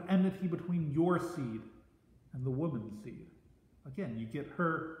will put enmity between your seed and the woman's seed. Again, you get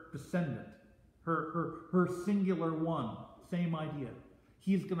her descendant, her singular one, same idea.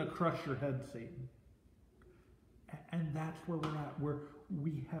 He's going to crush your head, Satan. And that's where we're at, where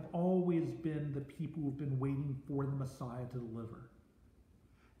we have always been the people who've been waiting for the Messiah to deliver.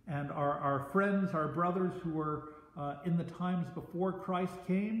 And our friends, our brothers who were in the times before Christ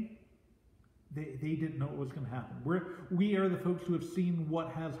came, they didn't know what was going to happen. We are the folks who have seen what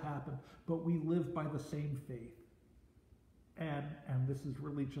has happened, but we live by the same faith. And this is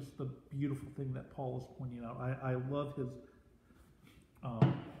really just the beautiful thing that Paul is pointing out. I love his...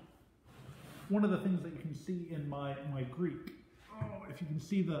 one of the things that you can see in my Greek, if you can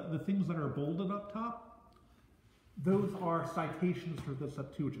see the things that are bolded up top, those are citations for the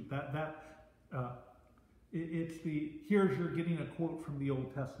Septuagint. Here's you're getting a quote from the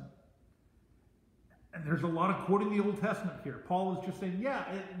Old Testament. And there's a lot of quoting the Old Testament here. Paul is just saying, yeah,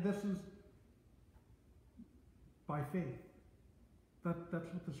 this is by faith. That's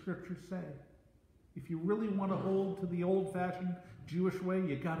what the Scriptures say. If you really want to hold to the old-fashioned Jewish way,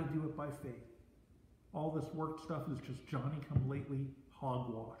 you got to do it by faith. All this work stuff is just Johnny-come-lately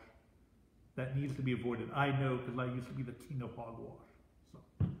hogwash that needs to be avoided. I know, because I used to be the king of hogwash. So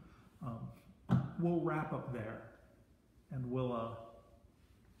we'll wrap up there, and we'll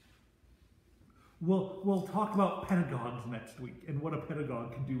talk about pedagogues next week and what a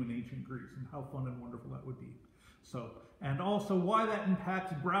pedagogue can do in ancient Greece and how fun and wonderful that would be. So, and also why that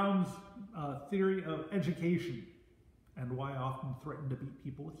impacts Brown's theory of education and why I often threaten to beat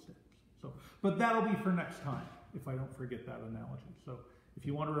people with sticks. So, but that'll be for next time, if I don't forget that analogy. So if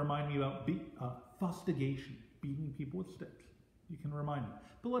you want to remind me about fustigation, beating people with sticks, you can remind me.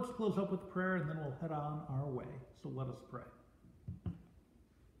 But let's close up with prayer, and then we'll head on our way. So let us pray.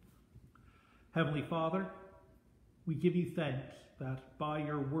 Heavenly Father, We give you thanks that by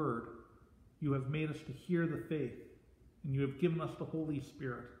your word you have made us to hear the faith, and you have given us the Holy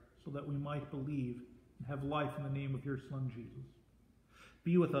Spirit so that we might believe and have life in the name of your Son, Jesus.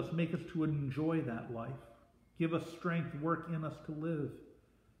 Be with us. Make us to enjoy that life. Give us strength, work in us to live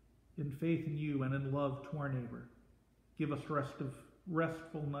in faith in you and in love to our neighbor. Give us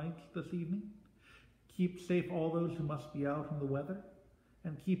restful nights this evening. Keep safe all those who must be out in the weather,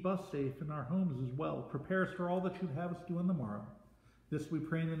 and keep us safe in our homes as well. Prepare us for all that you'd have us do on the morrow. This we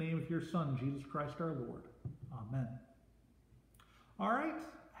pray in the name of your Son, Jesus Christ our Lord. Amen. All right,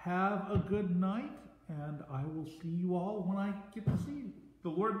 have a good night, and I will see you all when I get to see you. The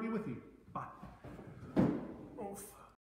Lord be with you.